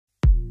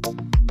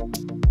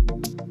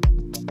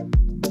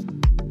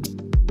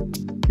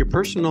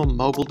personal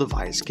mobile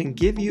device can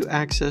give you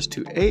access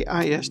to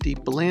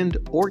AISD Blend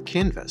or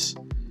Canvas.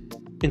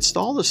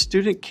 Install the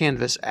Student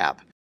Canvas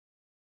app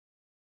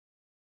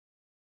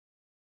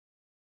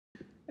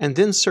and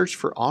then search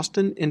for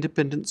Austin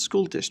Independent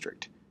School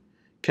District.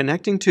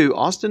 Connecting to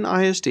Austin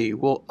ISD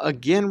will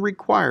again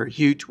require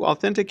you to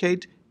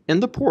authenticate in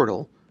the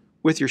portal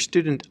with your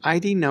student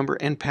ID number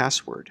and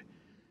password.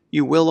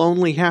 You will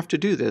only have to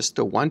do this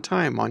the one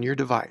time on your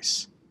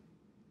device.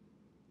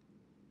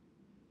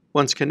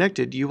 Once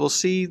connected, you will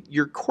see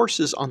your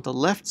courses on the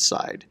left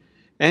side,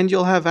 and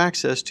you'll have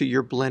access to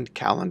your Blend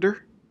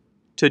calendar,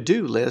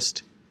 to-do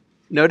list,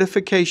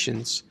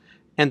 notifications,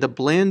 and the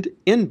Blend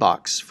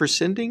inbox for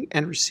sending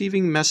and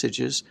receiving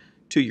messages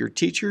to your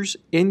teachers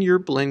in your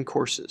Blend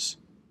courses.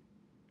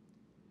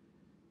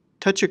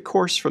 Touch a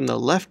course from the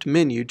left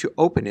menu to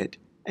open it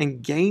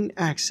and gain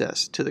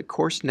access to the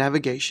course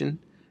navigation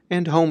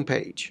and home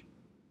page.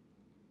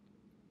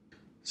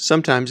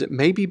 Sometimes it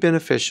may be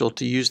beneficial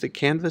to use the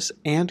Canvas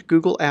and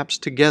Google Apps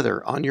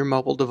together on your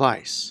mobile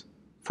device.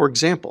 For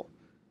example,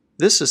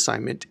 this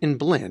assignment in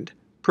Blend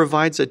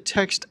provides a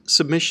text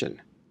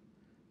submission.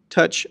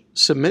 Touch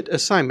Submit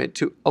Assignment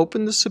to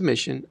open the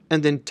submission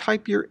and then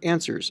type your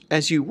answers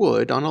as you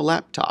would on a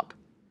laptop.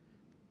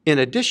 In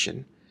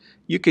addition,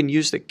 you can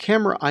use the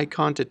camera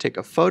icon to take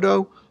a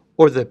photo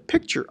or the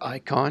picture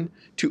icon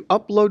to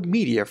upload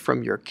media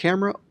from your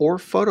camera or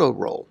photo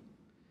roll.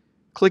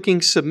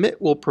 Clicking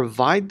Submit will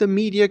provide the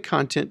media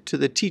content to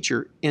the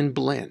teacher in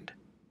Blend.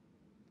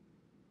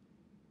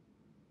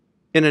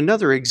 In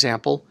another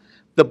example,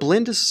 the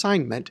Blend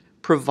assignment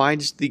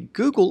provides the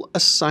Google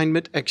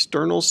Assignment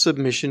External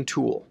Submission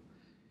tool.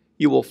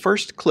 You will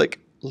first click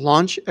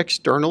Launch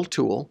External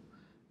Tool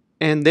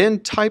and then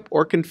type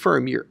or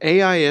confirm your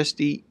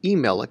AISD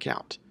email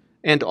account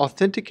and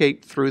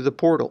authenticate through the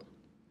portal.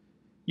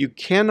 You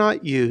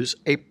cannot use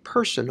a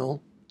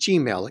personal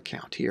Gmail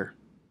account here.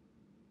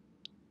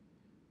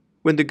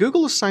 When the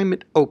Google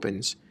assignment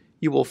opens,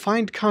 you will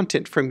find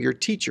content from your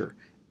teacher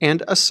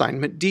and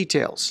assignment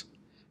details.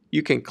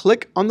 You can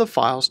click on the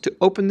files to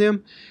open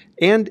them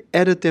and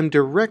edit them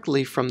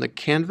directly from the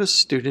Canvas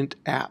Student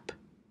app.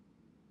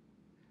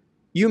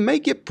 You may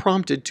get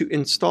prompted to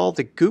install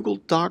the Google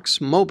Docs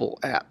mobile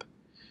app.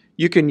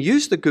 You can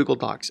use the Google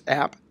Docs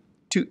app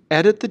to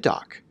edit the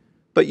doc,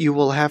 but you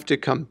will have to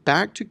come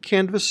back to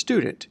Canvas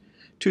Student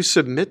to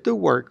submit the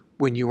work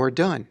when you are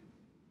done.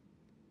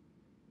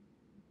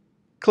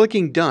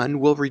 Clicking Done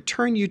will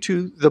return you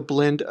to the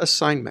Blend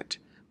assignment,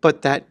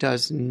 but that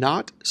does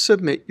not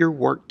submit your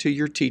work to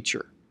your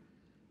teacher.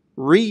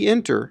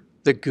 Re-enter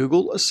the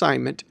Google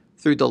assignment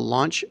through the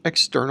Launch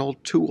External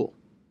tool.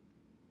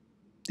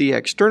 The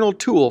external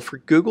tool for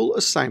Google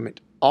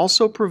Assignment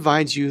also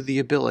provides you the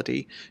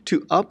ability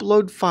to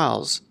upload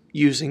files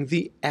using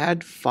the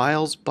Add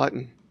Files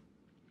button.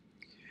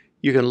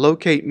 You can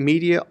locate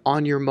media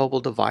on your mobile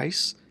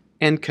device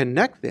and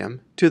connect them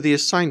to the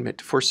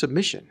assignment for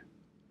submission.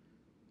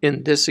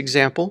 In this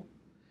example,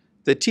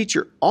 the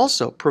teacher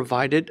also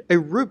provided a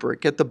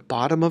rubric at the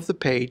bottom of the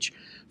page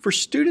for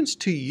students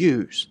to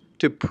use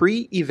to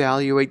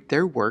pre-evaluate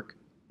their work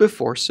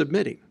before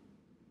submitting.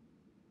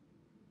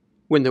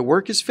 When the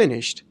work is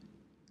finished,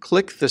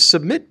 click the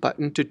Submit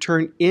button to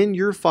turn in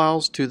your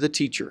files to the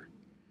teacher.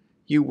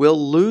 You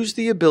will lose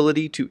the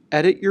ability to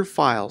edit your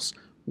files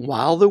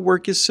while the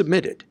work is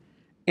submitted,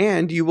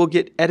 and you will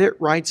get edit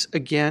rights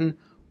again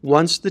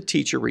once the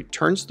teacher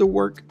returns the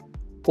work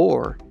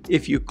or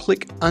if you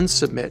click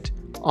Unsubmit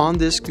on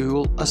this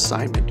Google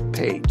assignment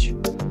page.